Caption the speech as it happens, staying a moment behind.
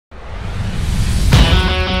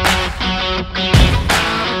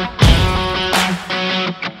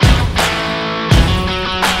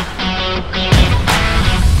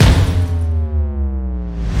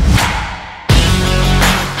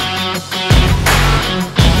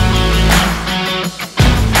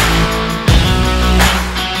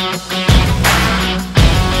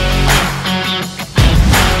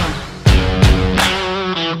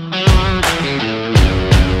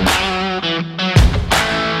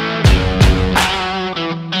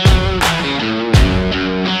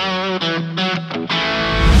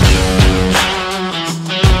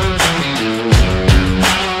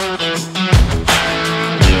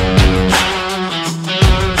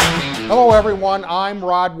everyone, I'm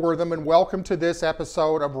Rod Wortham and welcome to this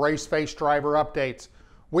episode of Raceface Driver Updates.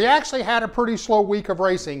 We actually had a pretty slow week of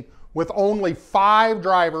racing with only 5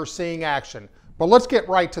 drivers seeing action, but let's get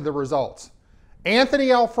right to the results.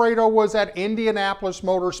 Anthony Alfredo was at Indianapolis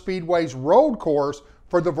Motor Speedway's road course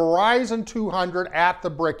for the Verizon 200 at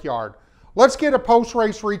the Brickyard. Let's get a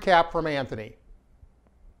post-race recap from Anthony.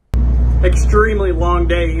 Extremely long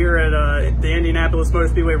day here at the Indianapolis Motor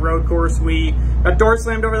Speedway road course. We got door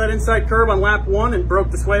slammed over that inside curb on lap 1 and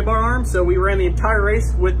broke the sway bar arm, so we ran the entire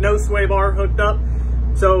race with no sway bar hooked up.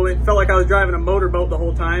 So it felt like I was driving a motorboat the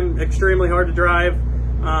whole time. Extremely hard to drive.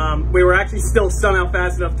 We were actually still somehow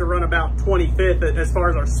fast enough to run about 25th as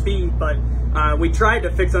far as our speed, but we tried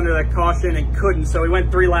to fix under that caution and couldn't, so we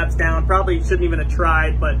went 3 laps down. Probably shouldn't even have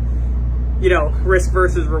tried, but you know, risk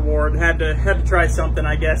versus reward. Had to try something,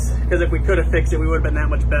 I guess, because if we could have fixed it, we would have been that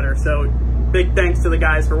much better. So big thanks to the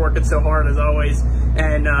guys for working so hard as always.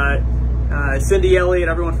 And Cindy Elliott,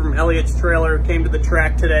 everyone from Elliott's Trailer came to the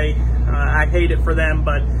track today. I hate it for them,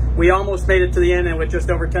 but we almost made it to the end, and with just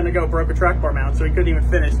over 10 to go, broke a track bar mount, so we couldn't even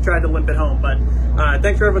finish. Tried to limp it home, but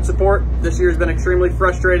thanks for everyone's support. This year has been extremely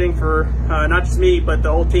frustrating for not just me, but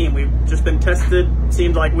the whole team. We've just been tested,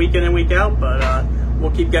 seems like week in and week out, but we'll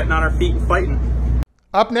keep getting on our feet and fighting.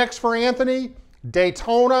 Up next for Anthony,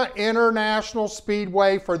 Daytona International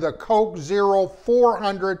Speedway for the Coke Zero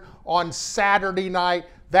 400 on Saturday night.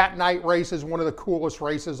 That night race is one of the coolest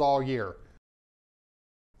races all year.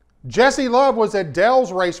 Jesse Love was at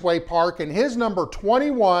Dell's Raceway Park in his number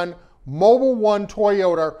 21 Mobil 1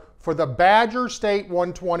 Toyota for the Badger State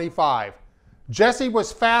 125. Jesse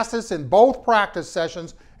was fastest in both practice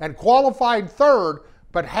sessions and qualified 3rd,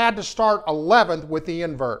 but had to start 11th with the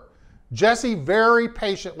invert. Jesse very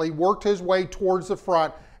patiently worked his way towards the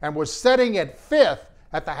front and was setting at 5th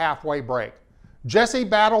at the halfway break. Jesse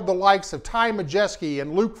battled the likes of Ty Majeski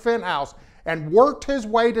and Luke Fenhouse and worked his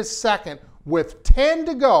way to 2nd with 10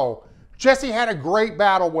 to go. Jesse had a great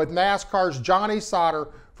battle with NASCAR's Johnny Sauter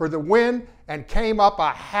for the win and came up a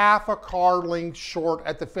half a car length short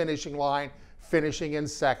at the finishing line, finishing in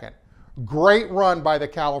 2nd. Great run by the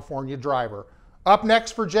California driver. Up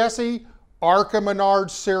next for Jesse, ARCA Menards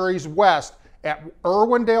Series West at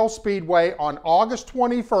Irwindale Speedway on August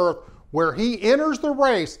 21st, where he enters the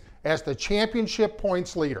race as the championship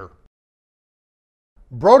points leader.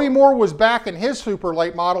 Brody Moore was back in his super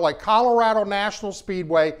late model at Colorado National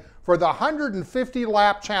Speedway for the 150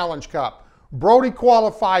 lap Challenge Cup. Brody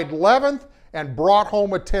qualified 11th and brought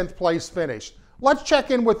home a 10th place finish. Let's check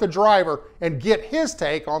in with the driver and get his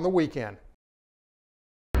take on the weekend.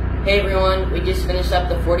 Hey everyone, we just finished up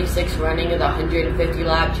the 46th running of the 150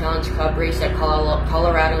 lap Challenge Cup race at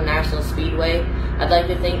Colorado National Speedway. I'd like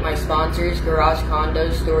to thank my sponsors, Garage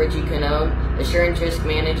Condos, Storage You Can Own, Assurance Risk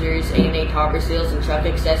Managers, A&A Topper Seals and Truck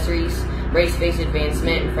Accessories, Raceface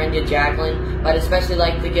Advancement, and Friend of Jacqueline. But I'd especially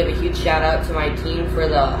like to give a huge shout out to my team for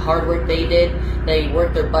the hard work they did. They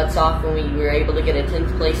worked their butts off when we were able to get a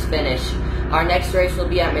 10th place finish. Our next race will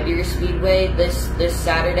be at Madeira Speedway this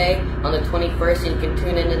Saturday on the 21st, and you can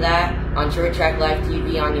tune into that on Short Track Live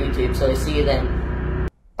TV on YouTube. So see you then.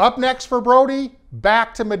 Up next for Brody,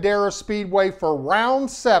 back to Madeira Speedway for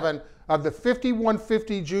round 7 of the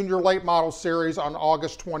 5150 Junior Late Model Series on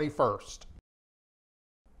August 21st.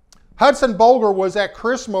 Hudson Bolger was at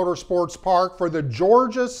Chris Motorsports Park for the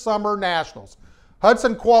Georgia Summer Nationals.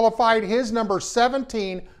 Hudson qualified his number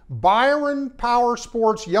 17 Byron Power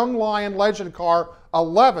Sports Young Lion Legend car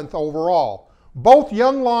 11th overall. Both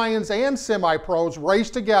Young Lions and semi-pros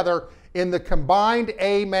raced together in the combined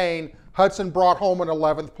A main. Hudson brought home an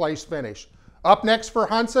 11th place finish. Up next for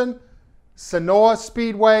Hudson, Sanoa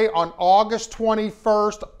Speedway on August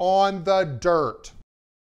 21st on the dirt.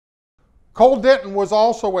 Cole Denton was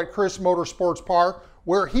also at Chris Motorsports Park,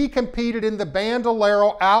 where he competed in the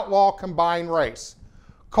Bandolero Outlaw Combined race.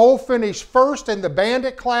 Cole finished 1st in the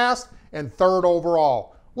Bandit class and 3rd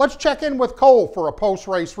overall. Let's check in with Cole for a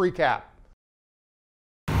post-race recap.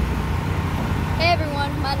 Hey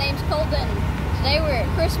everyone, my name's Cole Denton. Today we're at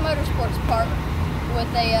Chris Motorsports Park with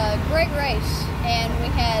a great race, and we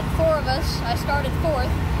had 4 of us. I started 4th,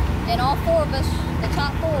 and all 4 of us, the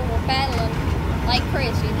top 4, were battling like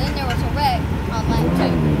crazy. Then there was a wreck on lap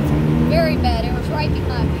 2. Very bad. It was right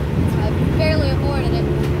behind me. I barely avoided it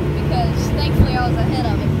because thankfully I was ahead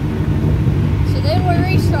of it. So then we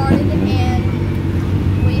restarted, and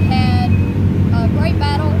we had a great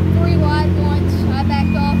battle, 3 wide points. I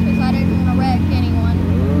backed off because I didn't want to wreck anyone.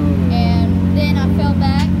 And then I fell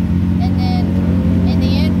back, and then in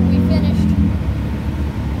the end we finished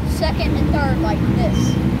 2nd and 3rd like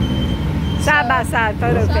this. Side by side,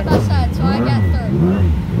 Side by side, so I got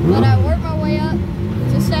 3rd. But I worked my way up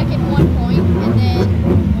to 2nd 1 point.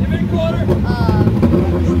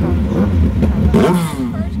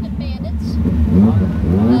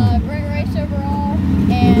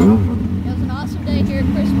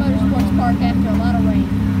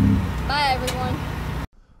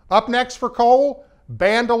 Up next for Cole,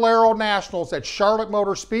 Bandolero Nationals at Charlotte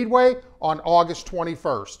Motor Speedway on August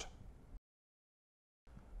 21st.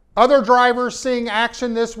 Other drivers seeing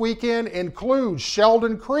action this weekend include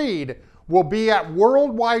Sheldon Creed, will be at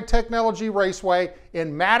Worldwide Technology Raceway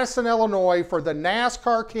in Madison, Illinois for the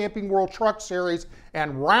NASCAR Camping World Truck Series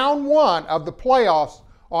and round 1 of the playoffs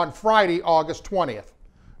on Friday, August 20th.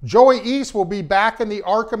 Joey East will be back in the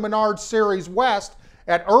ARCA Menard Series West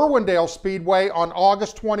at Irwindale Speedway on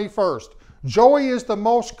August 21st. Joey is the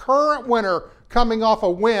most current winner coming off a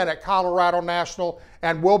win at Colorado National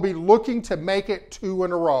and will be looking to make it 2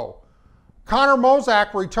 in a row. Connor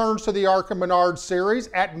Mozak returns to the ARCA Menard Series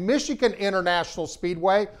at Michigan International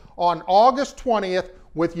Speedway on August 20th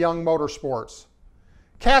with Young Motorsports.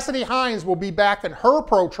 Cassidy Hines will be back in her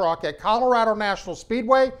Pro Truck at Colorado National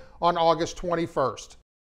Speedway on August 21st.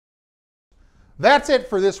 That's it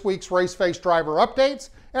for this week's Raceface Driver Updates.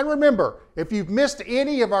 And remember, if you've missed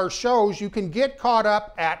any of our shows, you can get caught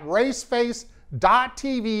up at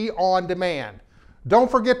raceface.tv on demand. Don't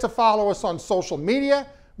forget to follow us on social media.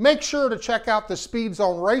 Make sure to check out the Speed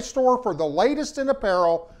Zone Race Store for the latest in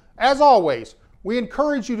apparel. As always, we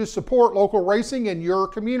encourage you to support local racing in your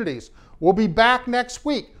communities. We'll be back next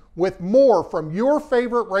week with more from your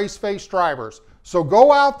favorite Raceface drivers. So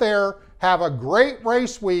go out there, have a great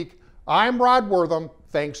race week. I'm Rod Wortham.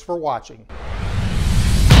 Thanks for watching.